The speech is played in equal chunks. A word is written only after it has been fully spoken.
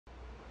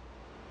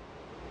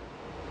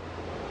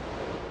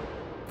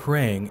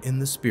Praying in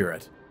the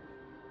Spirit.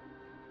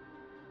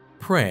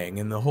 Praying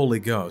in the Holy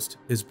Ghost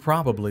is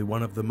probably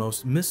one of the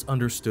most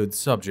misunderstood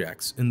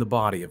subjects in the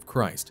body of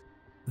Christ.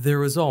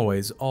 There is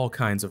always all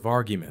kinds of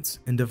arguments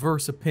and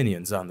diverse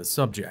opinions on the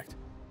subject.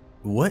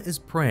 What is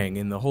praying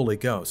in the Holy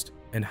Ghost,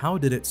 and how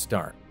did it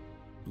start?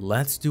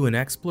 Let's do an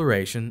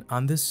exploration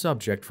on this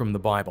subject from the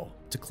Bible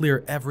to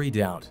clear every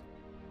doubt.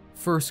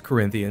 1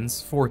 Corinthians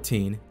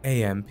 14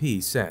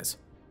 AMP says,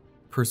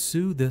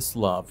 "Pursue this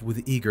love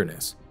with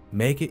eagerness,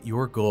 make it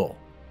your goal,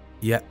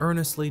 yet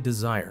earnestly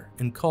desire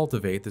and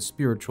cultivate the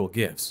spiritual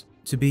gifts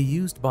to be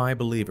used by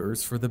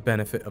believers for the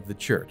benefit of the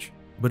church,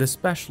 but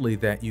especially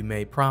that you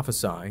may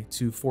prophesy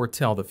to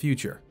foretell the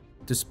future,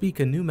 to speak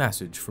a new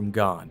message from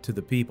God to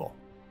the people.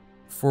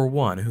 For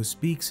one who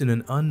speaks in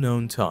an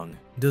unknown tongue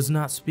does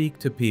not speak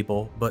to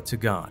people but to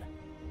God,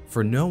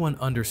 for no one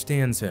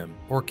understands him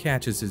or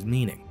catches his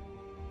meaning.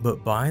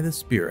 But by the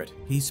Spirit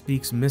he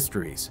speaks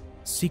mysteries,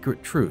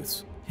 secret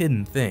truths,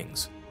 hidden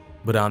things.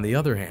 But on the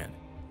other hand,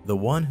 the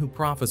one who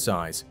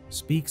prophesies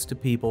speaks to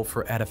people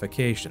for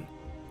edification,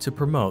 to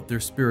promote their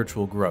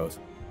spiritual growth,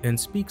 and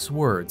speaks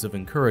words of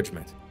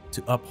encouragement,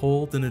 to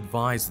uphold and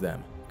advise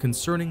them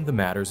concerning the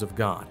matters of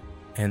God,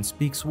 and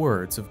speaks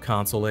words of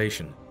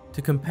consolation,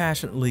 to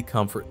compassionately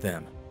comfort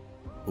them.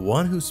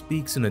 One who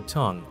speaks in a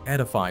tongue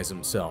edifies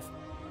himself,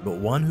 but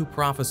one who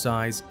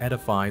prophesies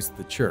edifies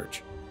the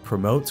church,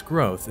 promotes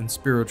growth in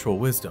spiritual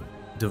wisdom,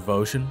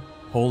 devotion,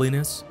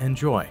 holiness, and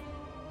joy.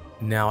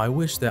 Now I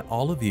wish that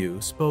all of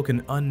you spoke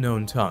in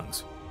unknown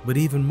tongues, but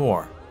even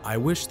more, I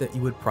wish that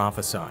you would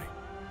prophesy.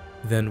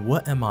 Then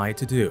what am I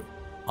to do?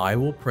 I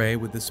will pray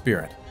with the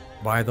Spirit,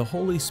 by the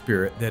Holy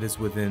Spirit that is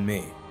within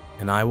me,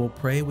 and I will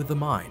pray with the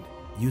mind,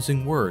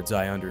 using words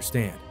I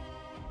understand.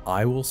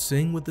 I will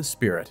sing with the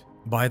Spirit,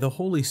 by the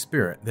Holy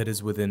Spirit that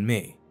is within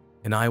me,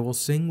 and I will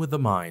sing with the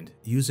mind,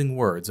 using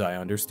words I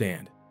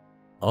understand.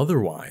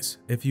 Otherwise,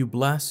 if you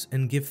bless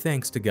and give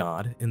thanks to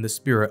God in the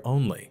Spirit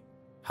only,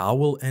 how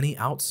will any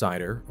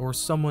outsider or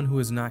someone who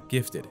is not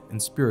gifted in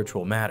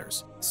spiritual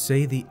matters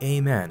say the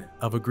Amen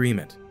of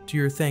agreement to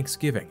your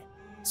thanksgiving,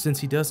 since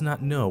he does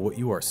not know what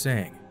you are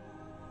saying?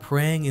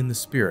 Praying in the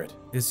Spirit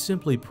is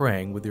simply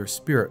praying with your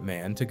spirit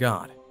man to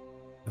God.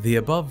 The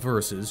above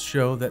verses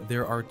show that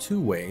there are two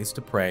ways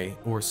to pray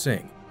or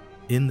sing,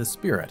 in the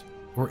Spirit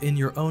or in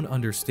your own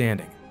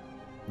understanding.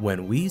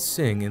 When we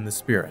sing in the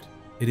Spirit,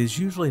 it is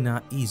usually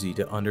not easy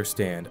to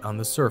understand on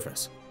the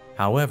surface.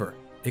 However,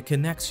 it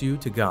connects you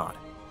to God,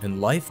 and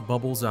life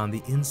bubbles on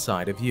the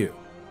inside of you.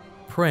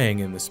 Praying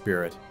in the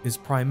Spirit is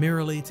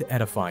primarily to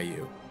edify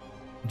you.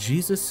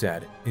 Jesus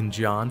said in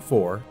John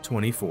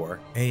 4:24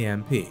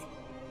 AMP,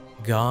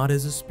 "God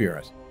is a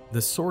spirit, the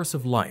source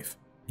of life,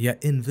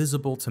 yet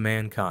invisible to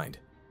mankind,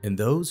 and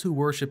those who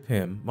worship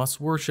him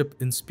must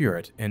worship in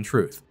spirit and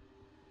truth."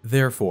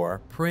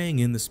 Therefore, praying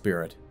in the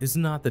Spirit is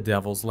not the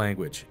devil's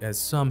language, as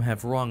some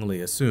have wrongly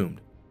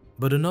assumed,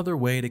 but another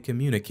way to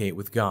communicate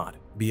with God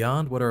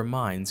beyond what our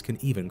minds can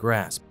even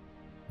grasp.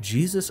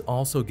 Jesus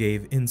also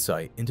gave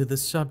insight into the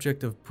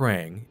subject of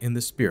praying in the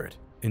Spirit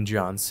in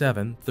John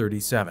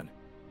 7:37.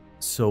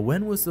 So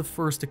when was the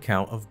first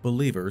account of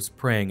believers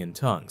praying in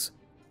tongues?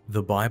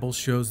 The Bible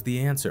shows the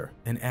answer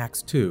in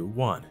Acts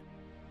 2:1.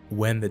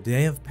 When the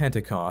day of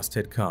Pentecost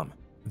had come,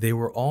 they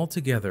were all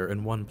together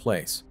in one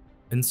place,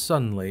 and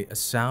suddenly a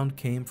sound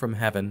came from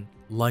heaven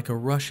like a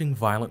rushing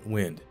violent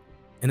wind,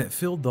 and it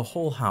filled the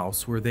whole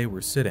house where they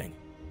were sitting.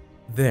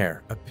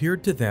 There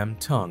appeared to them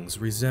tongues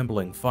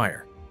resembling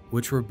fire,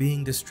 which were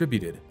being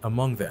distributed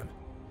among them,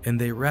 and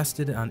they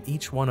rested on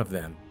each one of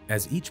them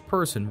as each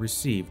person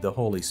received the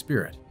Holy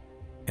Spirit.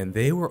 And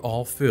they were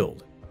all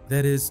filled,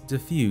 that is,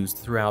 diffused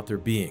throughout their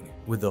being,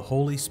 with the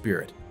Holy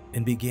Spirit,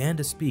 and began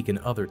to speak in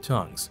other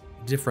tongues,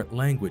 different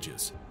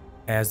languages,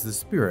 as the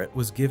Spirit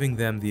was giving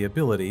them the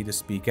ability to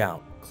speak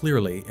out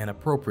clearly and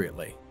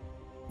appropriately.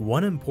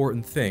 One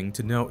important thing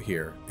to note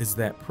here is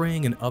that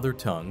praying in other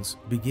tongues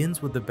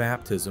begins with the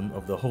baptism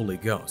of the Holy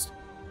Ghost.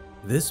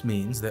 This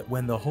means that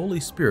when the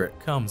Holy Spirit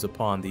comes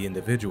upon the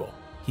individual,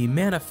 he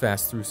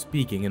manifests through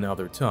speaking in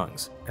other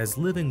tongues as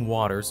living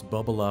waters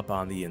bubble up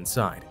on the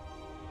inside.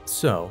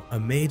 So, a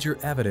major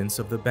evidence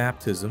of the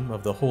baptism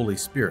of the Holy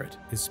Spirit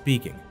is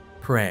speaking,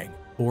 praying,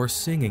 or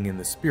singing in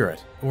the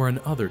Spirit or in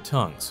other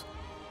tongues.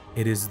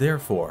 It is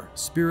therefore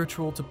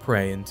spiritual to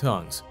pray in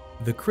tongues.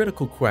 The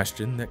critical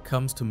question that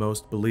comes to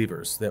most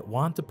believers that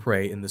want to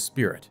pray in the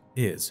Spirit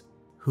is,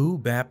 who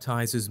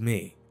baptizes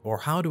me, or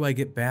how do I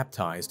get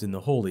baptized in the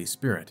Holy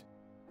Spirit?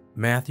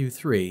 Matthew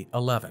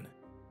 3:11.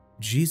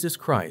 Jesus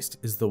Christ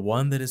is the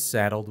one that is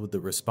saddled with the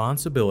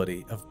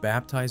responsibility of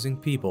baptizing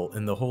people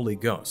in the Holy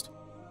Ghost.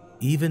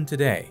 Even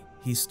today,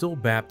 he still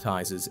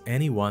baptizes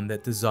anyone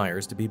that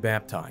desires to be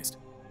baptized,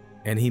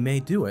 and he may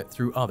do it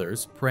through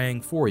others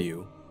praying for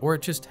you, or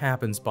it just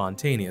happens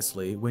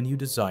spontaneously when you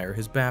desire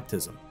his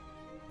baptism.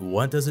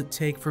 What does it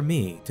take for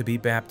me to be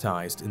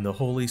baptized in the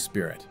Holy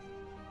Spirit?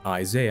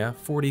 Isaiah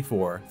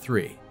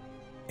 44:3.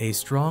 A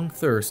strong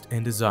thirst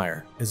and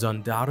desire is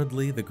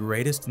undoubtedly the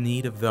greatest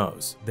need of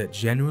those that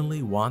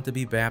genuinely want to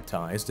be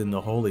baptized in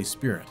the Holy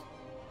Spirit.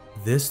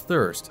 This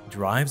thirst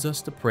drives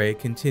us to pray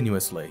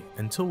continuously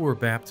until we're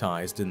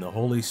baptized in the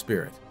Holy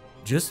Spirit,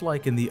 just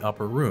like in the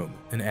upper room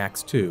in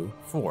Acts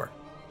 2:4.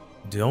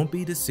 Don't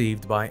be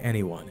deceived by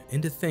anyone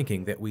into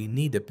thinking that we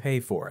need to pay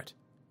for it.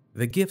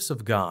 The gifts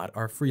of God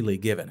are freely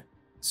given,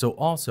 so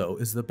also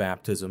is the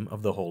baptism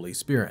of the Holy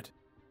Spirit.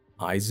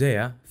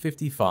 Isaiah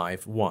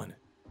 55:1.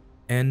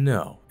 And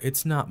no,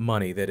 it's not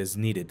money that is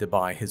needed to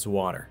buy his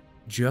water,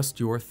 just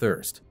your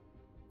thirst.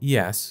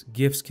 Yes,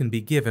 gifts can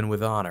be given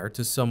with honor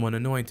to someone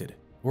anointed,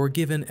 or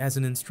given as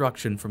an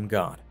instruction from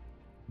God,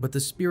 but the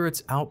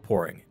Spirit's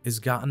outpouring is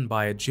gotten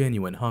by a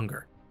genuine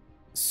hunger.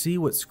 See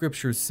what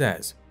Scripture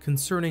says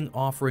concerning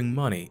offering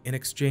money in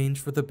exchange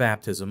for the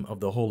baptism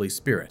of the Holy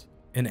Spirit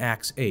in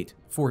Acts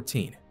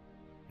 8:14.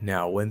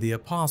 Now when the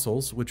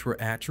apostles which were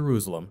at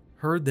Jerusalem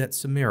heard that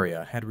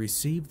Samaria had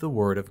received the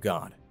word of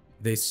God,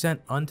 they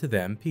sent unto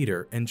them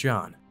Peter and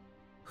John,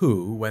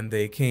 who, when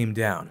they came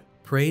down,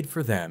 prayed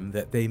for them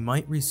that they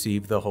might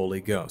receive the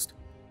Holy Ghost.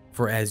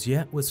 For as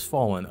yet was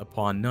fallen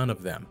upon none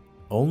of them,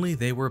 only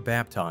they were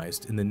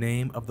baptized in the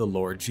name of the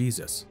Lord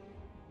Jesus.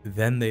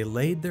 Then they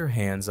laid their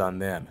hands on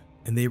them,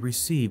 and they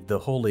received the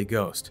Holy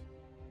Ghost.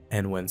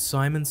 And when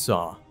Simon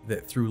saw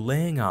that through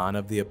laying on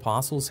of the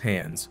apostles'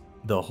 hands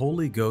the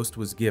Holy Ghost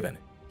was given,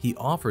 he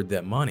offered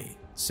them money,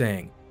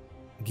 saying,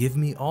 Give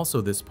me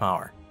also this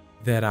power,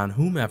 that on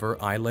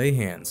whomever I lay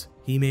hands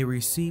he may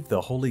receive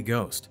the Holy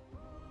Ghost.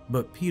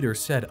 But Peter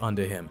said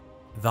unto him,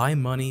 Thy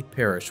money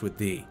perish with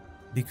thee,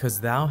 because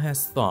thou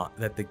hast thought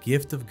that the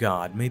gift of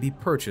God may be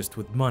purchased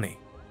with money.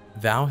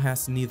 Thou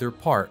hast neither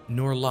part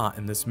nor lot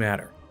in this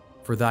matter,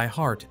 for thy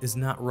heart is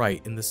not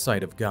right in the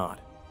sight of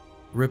God.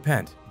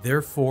 Repent,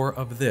 therefore,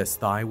 of this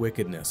thy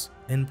wickedness,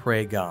 and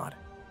pray God,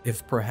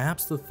 if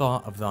perhaps the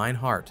thought of thine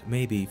heart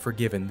may be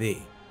forgiven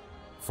thee.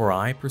 For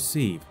I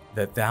perceive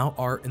that thou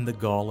art in the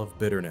gall of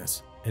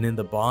bitterness, and in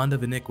the bond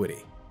of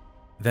iniquity.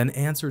 Then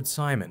answered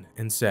Simon,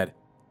 and said,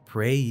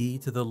 Pray ye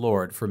to the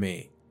Lord for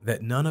me,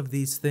 that none of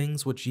these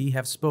things which ye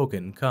have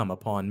spoken come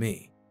upon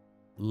me.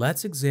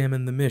 Let's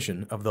examine the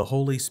mission of the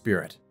Holy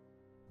Spirit.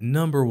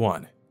 Number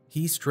 1.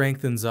 He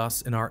strengthens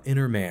us in our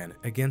inner man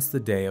against the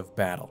day of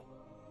battle.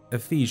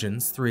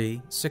 Ephesians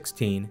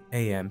 3:16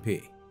 AMP.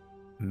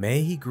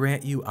 May He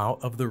grant you out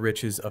of the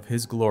riches of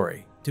His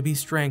glory to be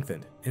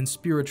strengthened and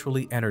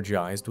spiritually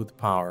energized with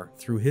power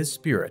through His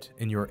Spirit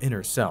in your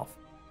inner self,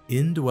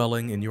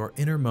 indwelling in your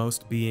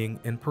innermost being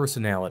and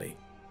personality.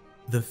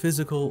 The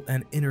physical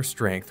and inner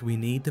strength we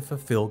need to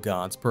fulfill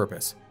God's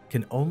purpose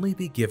can only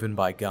be given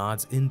by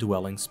God's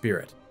indwelling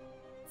Spirit.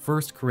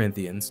 1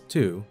 Corinthians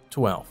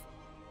 2:12.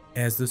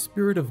 As the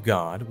Spirit of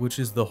God, which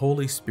is the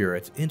Holy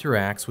Spirit,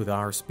 interacts with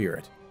our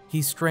spirit,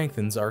 He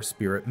strengthens our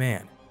spirit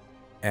man.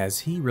 As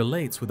He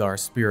relates with our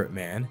spirit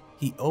man,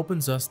 He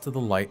opens us to the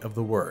light of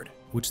the Word,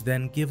 which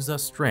then gives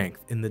us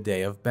strength in the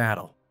day of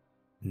battle.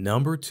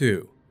 Number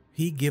 2.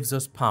 He gives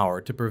us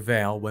power to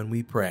prevail when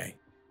we pray.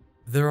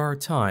 There are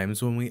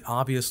times when we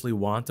obviously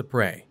want to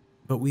pray,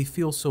 but we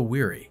feel so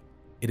weary.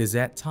 It is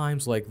at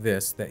times like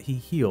this that He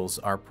heals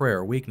our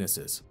prayer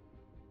weaknesses.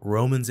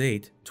 Romans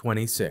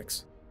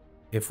 8:26.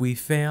 If we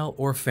fail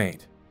or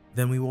faint,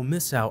 then we will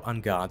miss out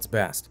on God's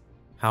best.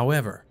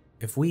 However,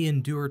 if we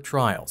endure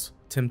trials,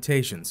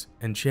 temptations,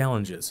 and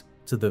challenges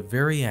to the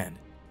very end,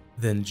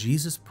 then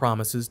Jesus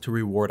promises to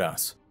reward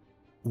us.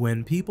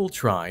 When people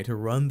try to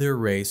run their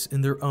race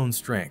in their own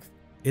strength,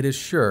 it is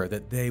sure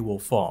that they will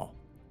fall,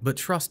 but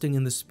trusting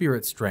in the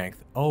Spirit's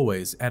strength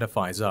always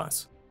edifies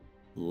us.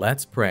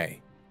 Let's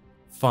pray.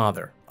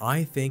 Father,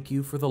 I thank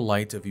you for the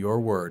light of your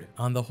word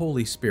on the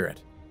Holy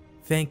Spirit.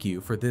 Thank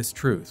you for this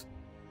truth.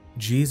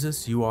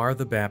 Jesus, you are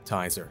the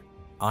baptizer.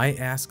 I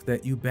ask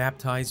that you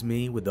baptize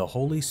me with the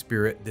Holy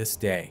Spirit this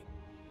day.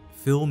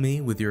 Fill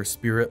me with your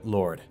Spirit,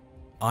 Lord.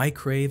 I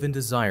crave and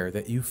desire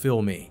that you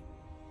fill me.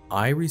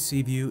 I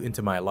receive you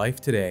into my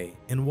life today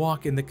and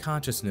walk in the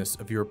consciousness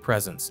of your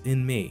presence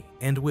in me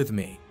and with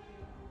me.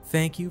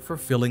 Thank you for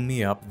filling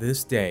me up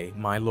this day,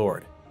 my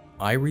Lord.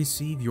 I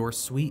receive your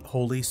sweet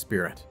Holy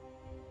Spirit.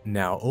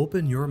 Now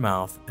open your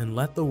mouth and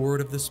let the word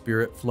of the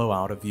Spirit flow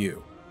out of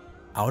you.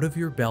 Out of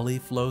your belly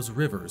flows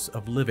rivers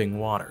of living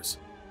waters.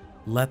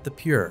 Let the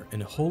pure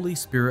and Holy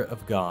Spirit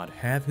of God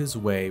have His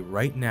way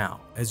right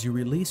now as you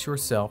release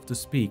yourself to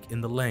speak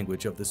in the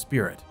language of the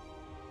Spirit.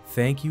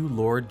 Thank you,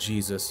 Lord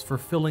Jesus, for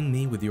filling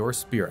me with your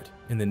Spirit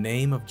in the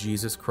name of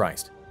Jesus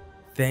Christ.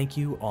 Thank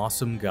you,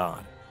 awesome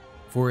God.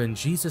 For in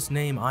Jesus'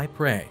 name I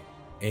pray,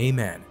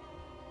 Amen.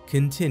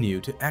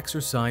 Continue to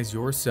exercise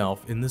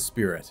yourself in the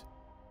Spirit.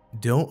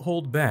 Don't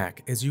hold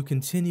back as you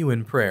continue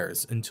in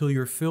prayers until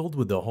you're filled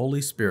with the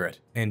Holy Spirit,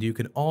 and you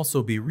can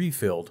also be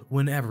refilled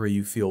whenever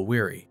you feel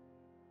weary.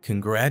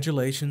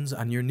 Congratulations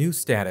on your new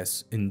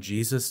status in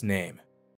Jesus' name.